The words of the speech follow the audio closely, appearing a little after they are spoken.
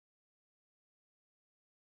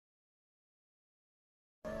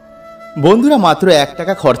বন্ধুরা মাত্র 1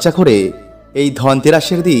 টাকা খরচা করে এই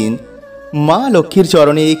ধনতেরাসের দিন মা লক্ষ্মীর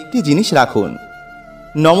চরণে একটি জিনিস রাখুন।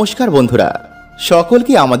 নমস্কার বন্ধুরা,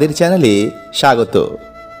 সকলকে আমাদের চ্যানেলে স্বাগত।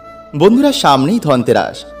 বন্ধুরা সামনেই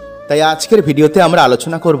ধনতেরাস, তাই আজকের ভিডিওতে আমরা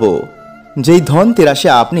আলোচনা করব যে এই ধনতেরাসে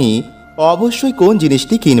আপনি অবশ্যই কোন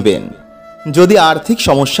জিনিসটি কিনবেন। যদি আর্থিক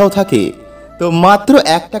সমস্যাও থাকে তো মাত্র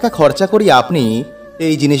 1 টাকা খরচা করে আপনি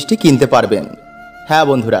এই জিনিসটি কিনতে পারবেন। হ্যাঁ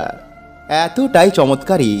বন্ধুরা, এতটাই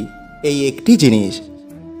চমৎকারী এই একটি জিনিস।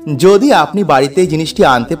 যদি আপনি বাড়িতে এই জিনিসটি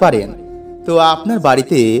আনতে পারেন তো আপনার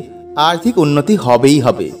বাড়িতে আর্থিক উন্নতি হবেই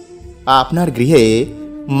হবে। আপনার গৃহে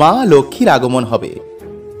মা লক্ষ্মীর আগমন হবে।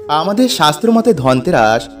 আমাদের শাস্ত্রমতে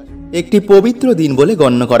ধনতেরাস একটি পবিত্র দিন বলে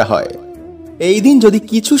গণ্য করা হয়। এই দিন যদি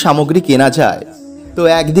কিছু সামগ্রী কেনা যায় তো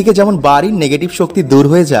একদিকে যেমন বাড়ির নেগেটিভ শক্তি দূর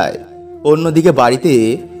হয়ে যায়, অন্যদিকে বাড়িতে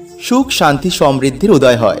সুখ শান্তি সমৃদ্ধির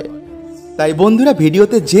উদয় হয়। তাই বন্ধুরা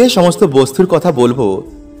ভিডিওতে যে সমস্ত বস্তুর কথা বলবো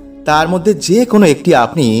তার মধ্যে যে কোনো একটি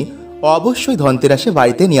আপনি অবশ্যই ধনতেরাসে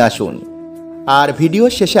বাড়িতে নিয়ে আসুন। আর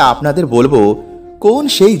ভিডিওর শেষে আপনাদের বলবো কোন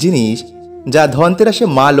সেই জিনিস যা ধনতেরাসে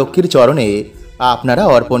মা লক্ষ্মীর চরণে আপনারা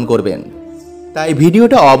অর্পণ করবেন। তাই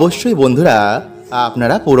ভিডিওটা অবশ্যই বন্ধুরা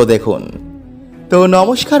আপনারা পুরো দেখুন। তো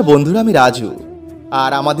নমস্কার বন্ধুরা, আমি রাজু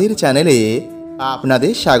আর আমাদের চ্যানেলে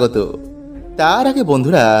আপনাদের স্বাগত। তার আগে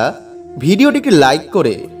বন্ধুরা ভিডিওটিকে লাইক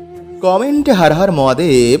করে কমেন্টে হর হর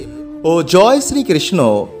মহাদেব ও জয় শ্রীকৃষ্ণ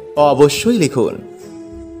অবশ্যই লিখুন।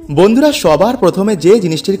 বন্ধুরা সবার প্রথমে যে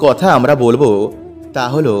জিনিসটির কথা আমরা বলবো তা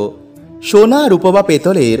হলো সোনা, রূপো বা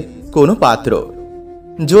পেতলের কোনো পাত্র।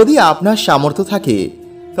 যদি আপনার সামর্থ্য থাকে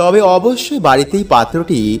তবে অবশ্যই বাড়িতেই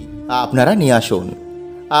পাত্রটি আপনারা নিয়ে আসুন।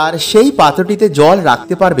 আর সেই পাত্রটিতে জল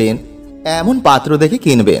রাখতে পারবেন এমন পাত্র দেখে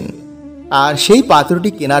কিনবেন। আর সেই পাত্রটি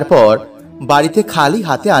কেনার পর বাড়িতে খালি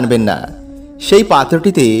হাতে আনবেন না, সেই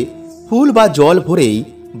পাত্রটিতে ফুল বা জল ভরেই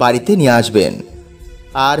বাড়িতে নিয়ে আসবেন।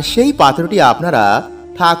 আর সেই পাত্রটি আপনারা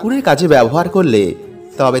ঠাকুরের কাজে ব্যবহার করলে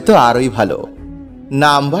তবে তো আরোই ভালো।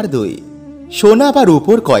 নাম্বার 2, সোনা বা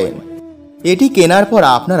রূপোর কয়েন। এটি কেনার পর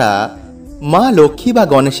আপনারা মা লক্ষ্মী বা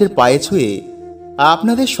গণেশের পায়ে ছুঁয়ে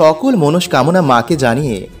আপনাদের সকল মনস্কামনা মাকে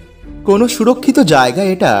জানিয়ে কোনো সুরক্ষিত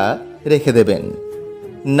জায়গায় এটা রেখে দেবেন।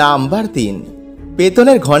 নাম্বার 3,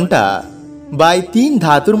 পেতলের ঘণ্টা বা 3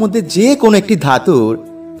 ধাতুর মধ্যে যে কোনো একটি ধাতুর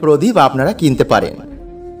প্রদীপ আপনারা কিনতে পারেন।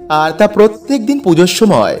 আর তা প্রত্যেক দিন পুজোর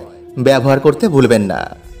সময় ব্যবহার করতে ভুলবেন না।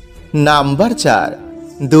 নাম্বার 4,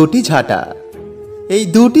 2টি ঝাঁটা। এই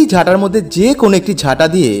 2টি ঝাঁটার মধ্যে যে কোনো একটি ঝাঁটা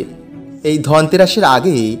দিয়ে এই ধনতেরাসের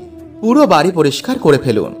আগেই পুরো বাড়ি পরিষ্কার করে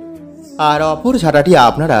ফেলুন। আর অপর ঝাঁটাটি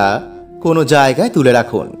আপনারা কোনো জায়গায় তুলে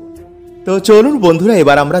রাখুন। তো চলুন বন্ধুরা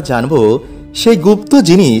এবার আমরা জানবো সেই গুপ্ত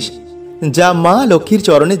জিনিস যা মা লক্ষ্মীর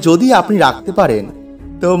চরণে যদি আপনি রাখতে পারেন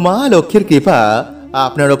তো মা লক্ষ্মীর কৃপা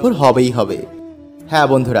আপনার ওপর হবেই হবে। হ্যাঁ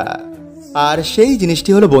বন্ধুরা, আর সেই জিনিসটি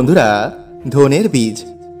হলো বন্ধুরা ধনের বীজ,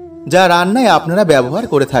 যা রান্নায় আপনারা ব্যবহার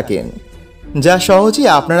করে থাকেন, যা সহজেই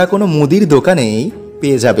আপনারা কোনো মুদির দোকানেই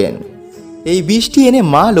পেয়ে যাবেন। এই বীজটি এনে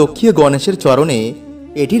মা লক্ষ্মী ও গণেশের চরণে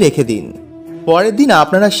এটি রেখে দিন। পরের দিন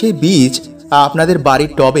আপনারা সেই বীজ আপনাদের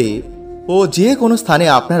বাড়ির টবে ও যে কোনো স্থানে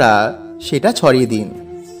আপনারা সেটা ছড়িয়ে দিন।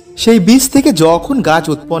 সেই বীজ থেকে যখন গাছ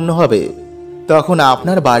উৎপন্ন হবে তখন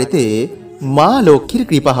আপনার বাড়িতে মা লক্ষ্মীর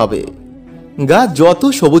কৃপা হবে। গাছ যত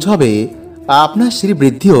সবুজ হবে আপনার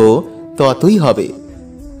শ্রীবৃদ্ধিও ততই হবে।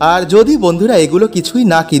 আর যদি বন্ধুরা এগুলো কিছুই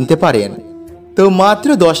না কিনতে পারেন তো মাত্র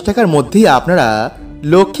 10 টাকার মধ্যেই আপনারা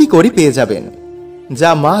লক্ষ্মী কড়ি পেয়ে যাবেন, যা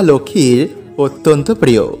মা লক্ষ্মীর অত্যন্ত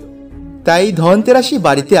প্রিয়। তাই ধনতেরাসী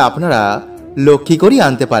বাড়িতে আপনারা লক্ষ্মী কড়ি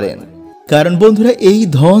আনতে পারেন। কারণ বন্ধুরা এই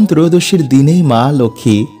ধন ত্রয়োদশীর দিনেই মা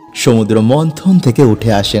লক্ষ্মী সমুদ্র মন্থন থেকে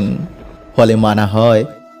উঠে আসেন। ফলে মানা হয়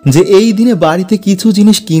যে এই দিনে বাড়িতে কিছু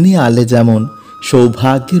জিনিস কিনে আনলে যেমন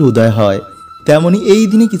সৌভাগ্যের উদয় হয়, তেমনি এই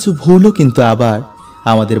দিনে কিছু ভুলও কিন্তু আবার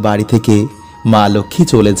আমাদের বাড়ি থেকে মা লক্ষ্মী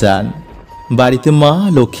চলে যান। বাড়িতে মা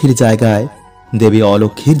লক্ষ্মীর জায়গায় দেবী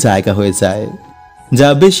অলক্ষ্মীর জায়গা হয়ে যায়, যা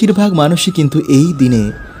বেশিরভাগ মানুষই কিন্তু এই দিনে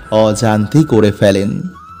অজান্তেই করে ফেলেন।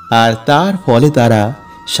 আর তার ফলে তারা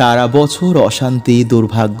সারা বছর অশান্তি,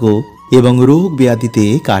 দুর্ভাগ্য এবং রোগ ব্যাধিতে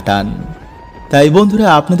কাটান। তাই বন্ধুরা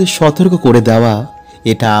আপনাদের সতর্ক করে দেওয়া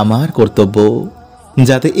এটা আমার কর্তব্য,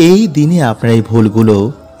 যাতে এই দিনে আপনারা এই ভুলগুলো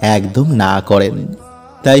একদম না করেন।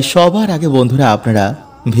 তাই সবার আগে বন্ধুরা আপনারা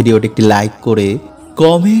ভিডিওটি একটি লাইক করে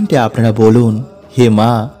কমেন্টে আপনারা বলুন, হে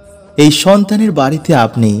মা, এই সন্তানের বাড়িতে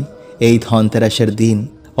আপনি এই ধনতেরাসের দিন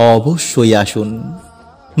অবশ্যই আসুন।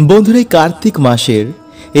 বন্ধুরা এই কার্তিক মাসের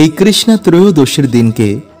এই কৃষ্ণা ত্রয়োদশীর দিনকে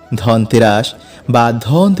ধনতেরাস বা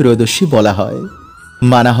ধন ত্রয়োদশী বলা হয়।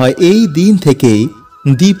 মানা হয় এই দিন থেকেই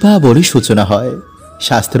দীপাবলির সূচনা হয়।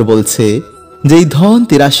 শাস্ত্র বলছে যে এই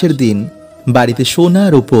ধনতেরাসের দিন বাড়িতে সোনা,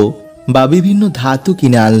 রূপো বা বিভিন্ন ধাতু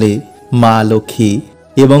কিনে আনলে মা লক্ষ্মী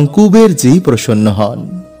এবং কুবেরজি প্রসন্ন হন।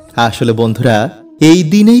 আসলে বন্ধুরা, এই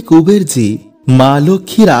দিনেই কুবেরজি মা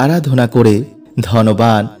লক্ষ্মীর আরাধনা করে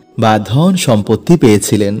ধনবান বা ধন সম্পত্তি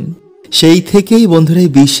পেয়েছিলেন। সেই থেকেই বন্ধুরা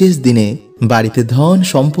এই বিশেষ দিনে বাড়িতে ধন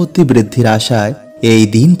সম্পত্তি বৃদ্ধির আশায় এই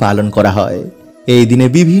দিন পালন করা হয়। এই দিনে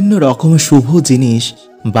বিভিন্ন রকম শুভ জিনিস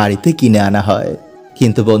বাড়িতে কিনে আনা হয়।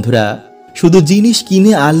 কিন্তু বন্ধুরা, শুধু জিনিস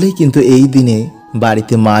কিনে আনলেই কিন্তু এই দিনে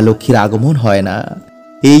বাড়িতে মা লক্ষ্মীর আগমন হয় না।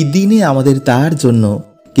 এই দিনে আমাদের তার জন্য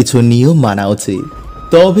কিছু নিয়ম মানা উচিত,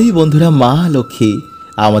 তবেই বন্ধুরা মা লক্ষ্মী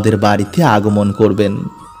আমাদের বাড়িতে আগমন করবেন।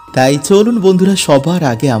 তাই চলুন বন্ধুরা, সবার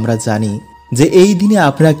আগে আমরা জানি যে এই দিনে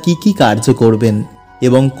আপনারা কি কি কার্য করবেন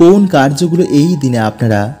এবং কোন কার্যগুলো এই দিনে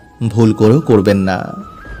আপনারা ভুল করেও করবেন না।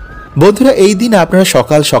 বন্ধুরা, এই দিন আপনারা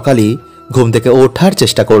সকাল সকালই ঘুম থেকে ওঠার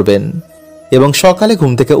চেষ্টা করবেন এবং সকালে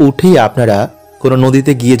ঘুম থেকে উঠেই আপনারা কোনো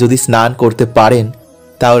নদীতে গিয়ে যদি স্নান করতে পারেন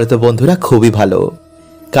তাহলে তো বন্ধুরা খুবই ভালো।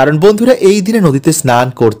 কারণ বন্ধুরা, এই দিনে নদীতে স্নান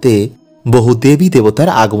করতে বহু দেবী দেবতার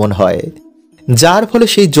আগমন হয়, যার ফলে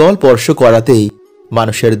সেই জল স্পর্শ করাতেই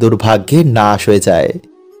মানুষের দুর্ভাগ্যের নাশ হয়ে যায়।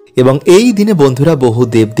 এবং এই দিনে বন্ধুরা বহু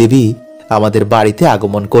দেবদেবী আমাদের বাড়িতে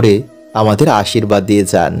আগমন করে আমাদের আশীর্বাদ দিয়ে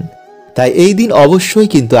যান। তাই এই দিন অবশ্যই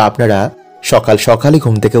কিন্তু আপনারা সকাল সকালে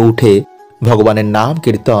ঘুম থেকে উঠে ভগবানের নাম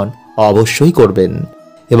কীর্তন অবশ্যই করবেন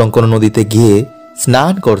এবং কোনো নদীতে গিয়ে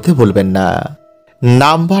স্নান করতে ভুলবেন না।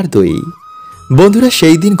 নাম্বার 2, বন্ধুরা,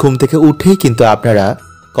 সেই দিন ঘুম থেকে উঠেই কিন্তু আপনারা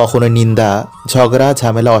কখনো নিন্দা, ঝগড়া,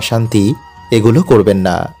 ঝামেলা, অশান্তি এগুলো করবেন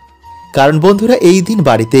না। কারণ বন্ধুরা, এই দিন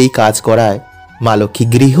বাড়িতে এই কাজ করায় মা লক্ষ্মী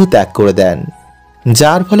গৃহ ত্যাগ করে দেন,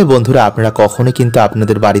 যার ফলে বন্ধুরা আপনারা কখনো কিন্তু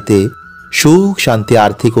আপনাদের বাড়িতে সুখ, শান্তি,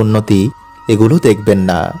 আর্থিক উন্নতি এগুলো দেখবেন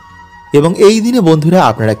না। এবং এই দিনে বন্ধুরা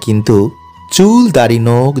আপনারা কিন্তু চুল, দাড়ি,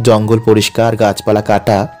 নখ, জঙ্গল পরিষ্কার, গাছপালা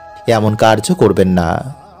কাটা এমন কার্য করবেন না।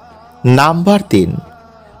 নাম্বার 3,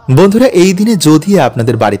 বন্ধুরা, এই দিনে যদি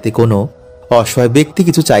আপনাদের বাড়িতে কোনো অসহায় ব্যক্তি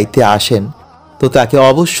কিছু চাইতে আসেন তো তাকে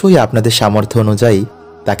অবশ্যই আপনাদের সামর্থ্য অনুযায়ী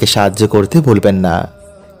তাকে সাহায্য করতে ভুলবেন না।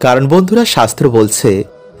 কারণ বন্ধুরা, শাস্ত্র বলছে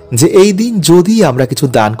যে এই দিন যদি আমরা কিছু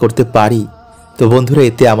দান করতে পারি তো বন্ধুরা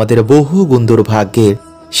এতে আমাদের বহু গুণ দুর্ভাগ্যের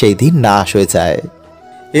সেই দিন নাশ হয়ে যায়।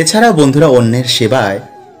 এছাড়া বন্ধুরা অন্যের সেবায়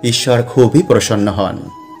ঈশ্বর খুবই প্রসন্ন হন।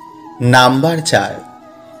 নাম্বার 4,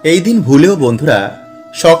 এই দিন ভুলেও বন্ধুরা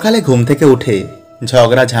সকালে ঘুম থেকে উঠে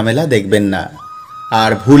ঝগড়া ঝামেলা দেখবেন না,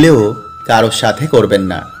 আর ভুলেও কারোর সাথে করবেন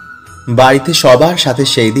না। বাড়িতে সবার সাথে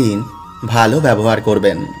সেই দিন ভালো ব্যবহার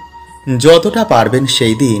করবেন। যতটা পারবেন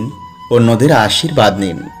সেই দিন অন্যদের আশীর্বাদ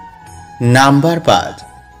নিন। নাম্বার 5,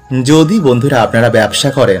 যদি বন্ধুরা আপনারা ব্যবসা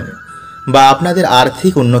করেন বা আপনাদের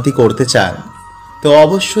আর্থিক উন্নতি করতে চান তো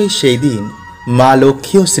অবশ্যই সেই দিন মা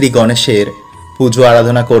লক্ষ্মী ও শ্রী গণেশের পুজো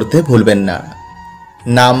আরাধনা করতে ভুলবেন না।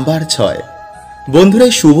 নাম্বার 6, বন্ধুরা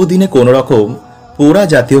এই শুভ দিনে কোনো রকম পোড়া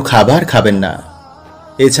জাতীয় খাবার খাবেন না।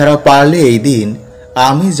 এছাড়াও পারলে এই দিন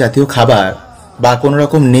আমিষ জাতীয় খাবার বা কোনো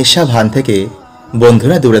রকম নেশা ভান থেকে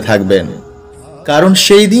বন্ধুরা দূরে থাকবেন। কারণ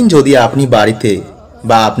সেই দিন যদি আপনি বাড়িতে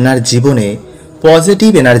বা আপনার জীবনে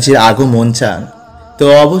পজিটিভ এনার্জির আগমন চান তো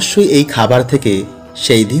অবশ্যই এই খাবার থেকে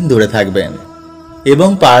সেই দিন দূরে থাকবেন এবং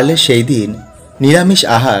পারলে সেই দিন নিরামিষ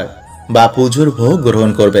আহার বা পুজোর ভোগ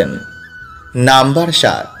গ্রহণ করবেন। নাম্বার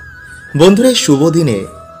 7, বন্ধুরা এই শুভ দিনে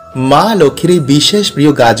মা লক্ষ্মীর এই বিশেষ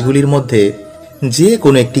প্রিয় গাছগুলির মধ্যে যে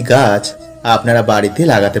কোনো একটি গাছ আপনারা বাড়িতে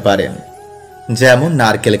লাগাতে পারেন, যেমন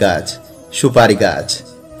নারকেল গাছ, সুপারি গাছ,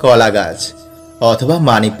 কলা গাছ অথবা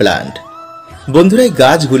মানি প্লান্ট। বন্ধুরা এই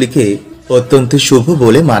গাছগুলিকে অত্যন্ত শুভ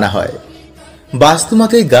বলে মানা হয়।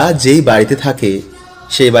 বাস্তুমতে গাছ যেই বাড়িতে থাকে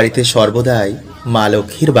সেই বাড়িতে সর্বদাই মা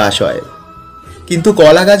লক্ষ্মীর বাস হয়। কিন্তু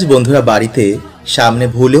কলা গাছ বন্ধুরা বাড়িতে সামনে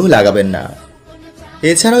ভুলেও লাগাবেন না।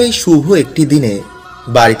 এছাড়াও এই শুভ একটি দিনে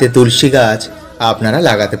বাড়িতে তুলসী গাছ আপনারা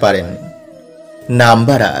লাগাতে পারেন।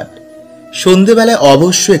 নাম্বার 8, সন্ধেবেলায়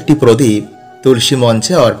অবশ্যই একটি প্রদীপ তুলসী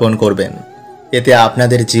মঞ্চে অর্পণ করবেন, এতে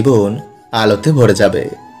আপনাদের জীবন আলোতে ভরে যাবে।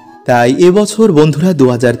 তাই এবছর বন্ধুরা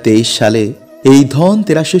 2023 সালে এই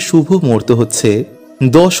ধনতেরাসের শুভ মুহূর্ত হচ্ছে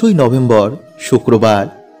 10ই নভেম্বর শুক্রবার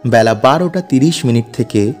বেলা 12:30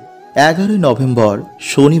 থেকে 11ই নভেম্বর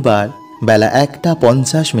শনিবার বেলা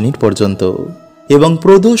 1:50 পর্যন্ত এবং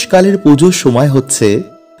প্রদোষকালের পুজোর সময় হচ্ছে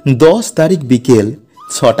 10 তারিখ বিকেল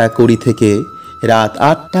 6:20 থেকে রাত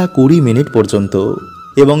 8:20 পর্যন্ত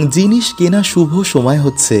এবং জিনিস কেনা শুভ সময়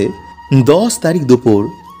হচ্ছে 10 তারিখ দুপুর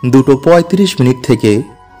 2:35 থেকে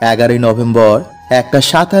 11ই নভেম্বর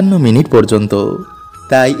 1:57 পর্যন্ত।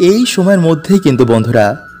 তাই এই সময়ের মধ্যেই কিন্তু বন্ধুরা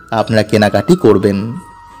আপনারা কেনাকাটি করবেন।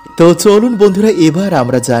 তো চলুন বন্ধুরা এবার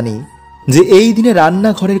আমরা জানি যে এই দিনে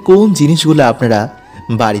রান্নাঘরের কোন জিনিসগুলো আপনারা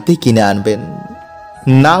বাড়িতে কিনে আনবেন।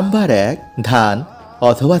 নাম্বার 1, ধান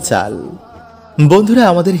অথবা চাল। বন্ধুরা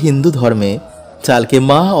আমাদের হিন্দু ধর্মে চালকে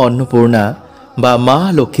মা অন্নপূর্ণা বা মা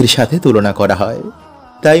লক্ষ্মীর সাথে তুলনা করা হয়।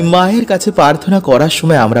 তাই মায়ের কাছে প্রার্থনা করার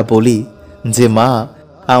সময় আমরা বলি যে মা,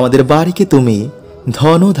 আমাদের বাড়িকে তুমি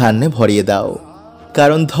ধন ও ধান্যে ভরিয়ে দাও।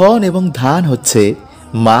 কারণ ধন এবং ধান হচ্ছে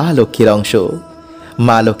মা লক্ষ্মীর অংশ।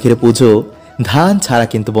 মা লক্ষ্মীর পুজো ধান ছাড়া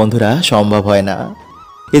কিন্তু বন্ধুরা সম্ভব হয় না।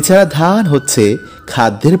 এছাড়া ধান হচ্ছে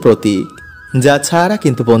খাদ্যের প্রতীক, যা ছাড়া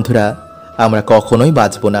কিন্তু বন্ধুরা আমরা কখনোই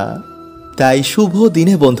বাঁচব না। তাই শুভ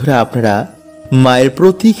দিনে বন্ধুরা আপনারা মায়ের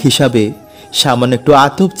প্রতীক হিসাবে সামান্য একটু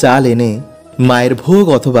আতপ চাল এনে মায়ের ভোগ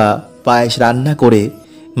অথবা পায়েস রান্না করে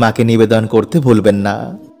মাকে নিবেদন করতে ভুলবেন না।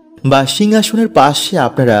 বা সিংহাসনের পাশে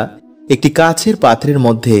আপনারা একটি কাচের পাত্রের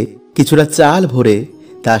মধ্যে কিছুটা চাল ভরে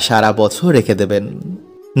তা সারা বছর রেখে দেবেন।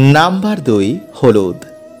 নাম্বার 2, হলুদ।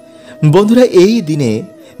 বন্ধুরা এই দিনে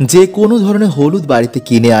যে কোনো ধরনের হলুদ বাড়িতে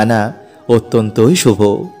কিনে আনা অত্যন্তই শুভ।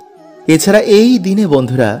 এছাড়া এই দিনে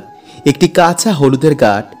বন্ধুরা একটি কাঁচা হলুদের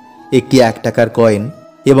গাঁট, একটি 1 টাকার কয়েন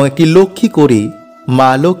এবং একটি লক্ষ্মী কড়ি মা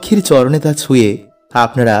লক্ষ্মীর চরণে তা ছুঁয়ে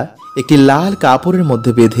আপনারা একটি লাল কাপড়ের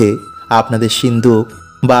মধ্যে বেঁধে আপনাদের সিন্দুক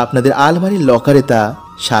বা আপনাদের আলমারির লকারে তা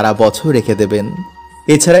সারা বছর রেখে দেবেন।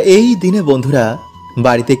 এছাড়া এই দিনে বন্ধুরা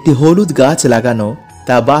বাড়িতে একটি হলুদ গাছ লাগানো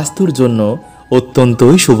তা বাস্তুর জন্য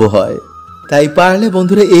অত্যন্তই শুভ হয়। তাই পারলে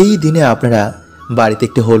বন্ধুরা এই দিনে আপনারা বাড়িতে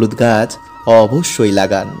একটি হলুদ গাছ অবশ্যই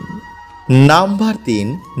লাগান। নাম্বার 3,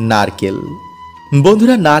 নারকেল।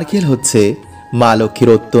 বন্ধুরা নারকেল হচ্ছে মা লক্ষ্মীর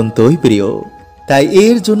অত্যন্তই প্রিয়। তাই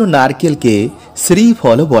এর জন্য নারকেলকে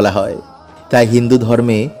শ্রীফলও বলা হয়। তাই হিন্দু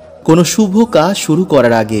ধর্মে কোনো শুভ কাজ শুরু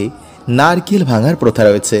করার আগে নারকেল ভাঙার প্রথা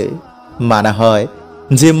রয়েছে। মানা হয়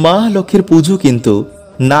যে মা লক্ষ্মীর পুজো কিন্তু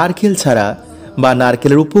নারকেল ছাড়া বা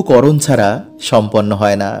নারকেলের উপকরণ ছাড়া সম্পন্ন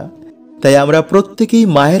হয় না। তাই আমরা প্রত্যেকেই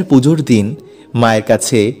মায়ের পুজোর দিন মায়ের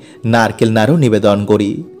কাছে নারকেল নাড়ু নিবেদন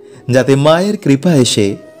করি, যাতে মায়ের কৃপা এসে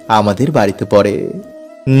আমাদের বাড়িতে পড়ে।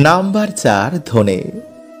 নাম্বার 4, ধনে।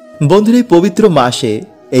 বন্ধুরা এই পবিত্র মাসে,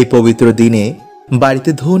 এই পবিত্র দিনে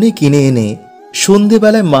বাড়িতে ধনে কিনে এনে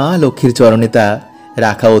সন্ধেবেলায় মা লক্ষ্মীর চরণে তা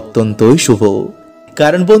রাখা অত্যন্তই শুভ।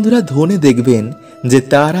 কারণ বন্ধুরা ধনে দেখবেন যে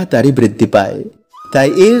তাড়াতাড়ি বৃদ্ধি পায়। তাই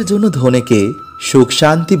এর জন্য ধনেকে সুখ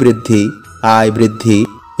শান্তি বৃদ্ধি, আয় বৃদ্ধি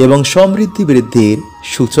এবং সমৃদ্ধি বৃদ্ধির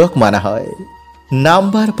সূচক মানা হয়।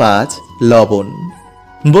 নাম্বার 5, লবণ।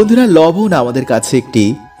 বন্ধুরা লবণ আমাদের কাছে একটি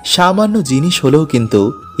সামান্য জিনিস হলেও কিন্তু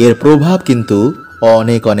এর প্রভাব কিন্তু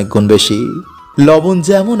অনেক অনেক গুণ বেশি। লবণ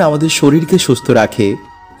যেমন আমাদের শরীরকে সুস্থ রাখে,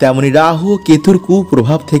 তেমনি রাহু ও কেতুর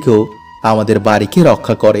কুপ্রভাব থেকেও আমাদের বাড়িকে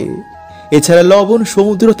রক্ষা করে। এছাড়া লবণ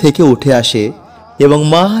সমুদ্র থেকে উঠে আসে এবং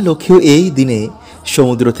মা লক্ষ্মীও এই দিনে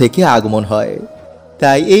সমুদ্র থেকে আগমন হয়।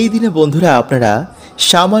 তাই এই দিনে বন্ধুরা আপনারা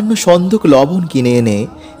সামান্য সন্দক লবণ কিনে এনে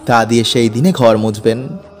তা দিয়ে সেই দিনে ঘর মুছবেন।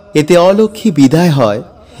 এতে অলক্ষ্মী বিদায় হয়।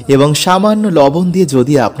 এবং সামান্য লবণ দিয়ে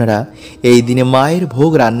যদি আপনারা এই দিনে মায়ের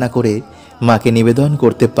ভোগ রান্না করে মাকে নিবেদন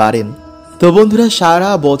করতে পারেন, তো বন্ধুরা সারা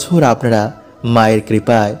বছর আপনারা মায়ের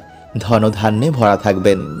কৃপায় ধনধান্যে ভরা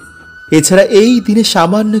থাকবেন। এছাড়া এই দিনে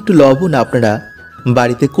সামান্য একটু লবণ আপনারা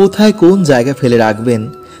বাড়িতে কোথায় কোন জায়গায় ফেলে রাখবেন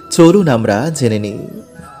চলুন আমরা জেনে নিই।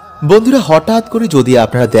 বন্ধুরা হঠাৎ করে যদি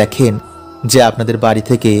আপনারা দেখেন যে আপনাদের বাড়ি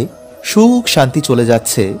থেকে সুখ শান্তি চলে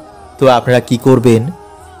যাচ্ছে, তো আপনারা কি করবেন,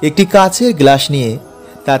 একটি কাচের গ্লাস নিয়ে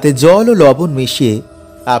তাতে জল ও লবণ মিশিয়ে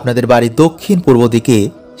আপনাদের বাড়ির দক্ষিণ পূর্ব দিকে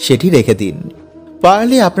সেটি রেখে দিন।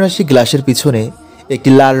 পারলে আপনারা সেই গ্লাসের পিছনে একটি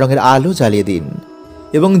লাল রঙের আলো জ্বালিয়ে দিন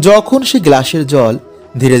এবং যখন সেই গ্লাসের জল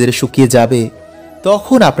ধীরে ধীরে শুকিয়ে যাবে,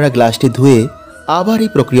 তখন আপনারা গ্লাসটি ধুয়ে আবার এই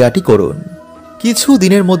প্রক্রিয়াটি করুন। কিছু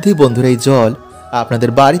দিনের মধ্যেই বন্ধুরা এই জল আপনাদের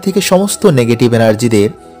বাড়ি থেকে সমস্ত নেগেটিভ এনার্জিদের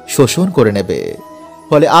শোষণ করে নেবে,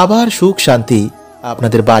 ফলে আবার সুখ শান্তি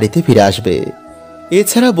আপনাদের বাড়িতে ফিরে আসবে।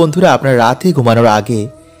 এছাড়া বন্ধুরা আপনারা রাতে ঘুমানোর আগে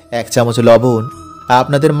 1 চামচ লবণ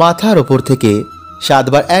আপনাদের মাথার ওপর থেকে 7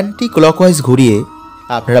 বার অ্যান্টি ক্লকওয়াইজ ঘুরিয়ে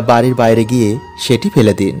আপনারা বাড়ির বাইরে গিয়ে সেটি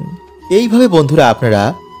ফেলে দিন। এইভাবে বন্ধুরা আপনারা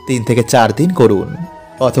 3 থেকে 4 দিন করুন।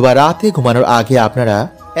 অথবা রাতে ঘুমানোর আগে আপনারা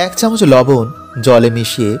 1 চামচ লবণ জলে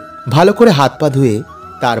মিশিয়ে ভালো করে হাত পা ধুয়ে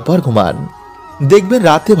তারপর ঘুমান। দেখবেন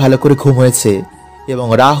রাতে ভালো করে ঘুম হয়েছে এবং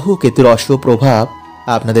রাহু কেতুর অশুভ প্রভাব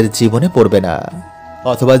আপনাদের জীবনে পড়বে না।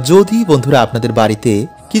 অথবা যদি বন্ধুরা আপনাদের বাড়িতে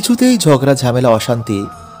কিছুতেই ঝগড়া ঝামেলা অশান্তি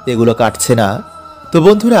এগুলো কাটছে না, তো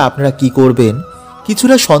বন্ধুরা আপনারা কি করবেন,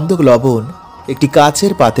 কিছুটা সন্দক লবণ একটি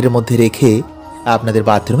কাচের পাত্রের মধ্যে রেখে আপনাদের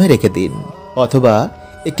বাথরুমে রেখে দিন। অথবা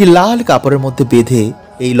একটি লাল কাপড়ের মধ্যে বেঁধে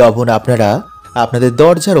এই লবণ আপনারা আপনাদের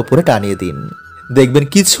দরজার ওপরে টানিয়ে দিন। দেখবেন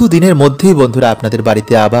কিছু দিনের মধ্যেই বন্ধুরা আপনাদের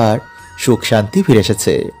বাড়িতে আবার সুখ শান্তি ফিরে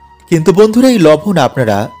এসেছে। কিন্তু বন্ধুরা এই লবণ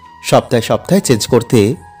আপনারা সপ্তাহে সপ্তাহে চেঞ্জ করতে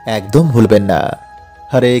একদম ভুলবেন না।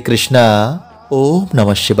 হরে কৃষ্ণা, ওম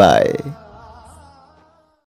নমঃ শিবায়।